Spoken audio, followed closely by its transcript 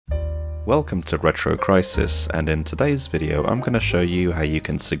Welcome to Retro Crisis, and in today's video I'm going to show you how you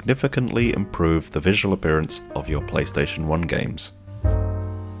can significantly improve the visual appearance of your PlayStation 1 games.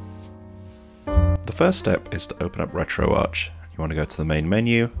 The first step is to open up RetroArch. You want to go to the main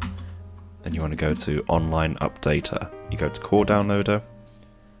menu, then you want to go to Online Updater. You go to Core Downloader,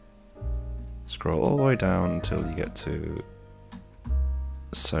 scroll all the way down until you get to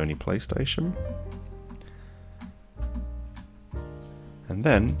Sony PlayStation, and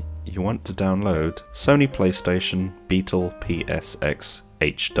then you want to download Sony PlayStation Beetle PSX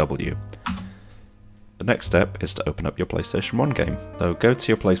HW. The next step is to open up your PlayStation 1 game. So go to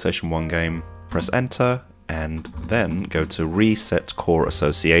your PlayStation 1 game, press enter, and then go to Reset Core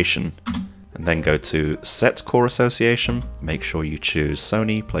Association. And then go to Set Core Association, make sure you choose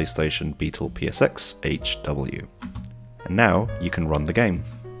Sony PlayStation Beetle PSX HW. And now you can run the game.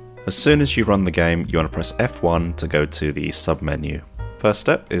 As soon as you run the game, you want to press F1 to go to the sub-menu. First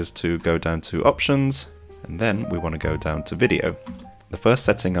step is to go down to Options, and then we want to go down to Video. The first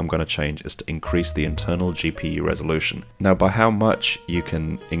setting I'm going to change is to increase the internal GPU resolution. Now, by how much you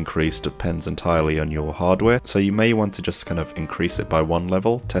can increase depends entirely on your hardware, so you may want to just kind of increase it by one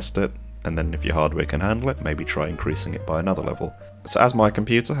level, test it, and then if your hardware can handle it, maybe try increasing it by another level. So as my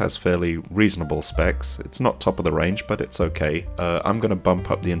computer has fairly reasonable specs, it's not top of the range, but it's okay, I'm going to bump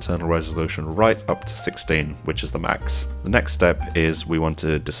up the internal resolution right up to 16, which is the max. The next step is we want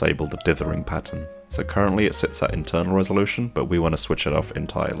to disable the dithering pattern. So currently it sits at internal resolution, but we want to switch it off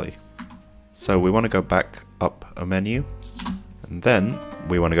entirely. So we want to go back up a menu, and then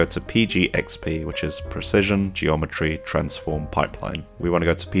we want to go to PGXP, which is Precision Geometry Transform Pipeline. We want to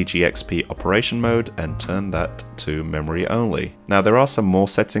go to PGXP Operation Mode and turn that to memory only. Now there are some more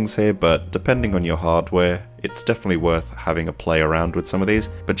settings here, but depending on your hardware, it's definitely worth having a play around with some of these,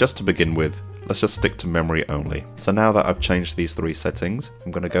 but just to begin with, let's just stick to memory only. So now that I've changed these three settings,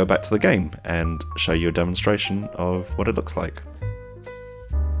 I'm going to go back to the game and show you a demonstration of what it looks like.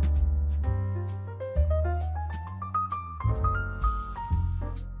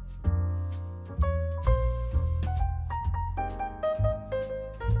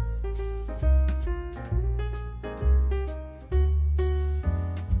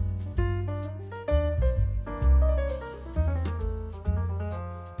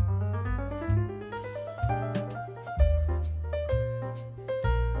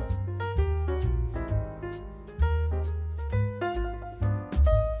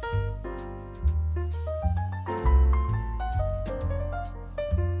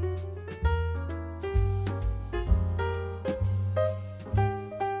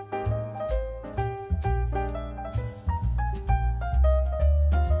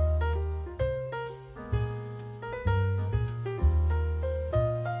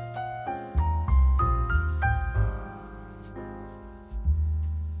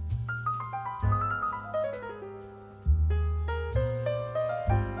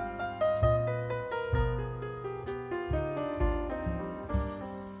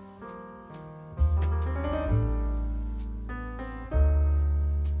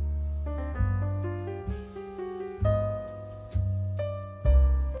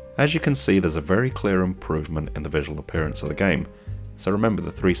 As you can see, there's a very clear improvement in the visual appearance of the game. So remember,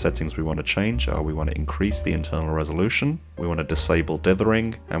 the three settings we want to change are we want to increase the internal resolution, we want to disable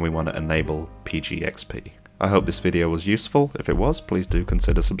dithering, and we want to enable PGXP. I hope this video was useful. If it was, please do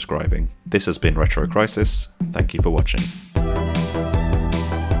consider subscribing. This has been Retro Crisis. Thank you for watching.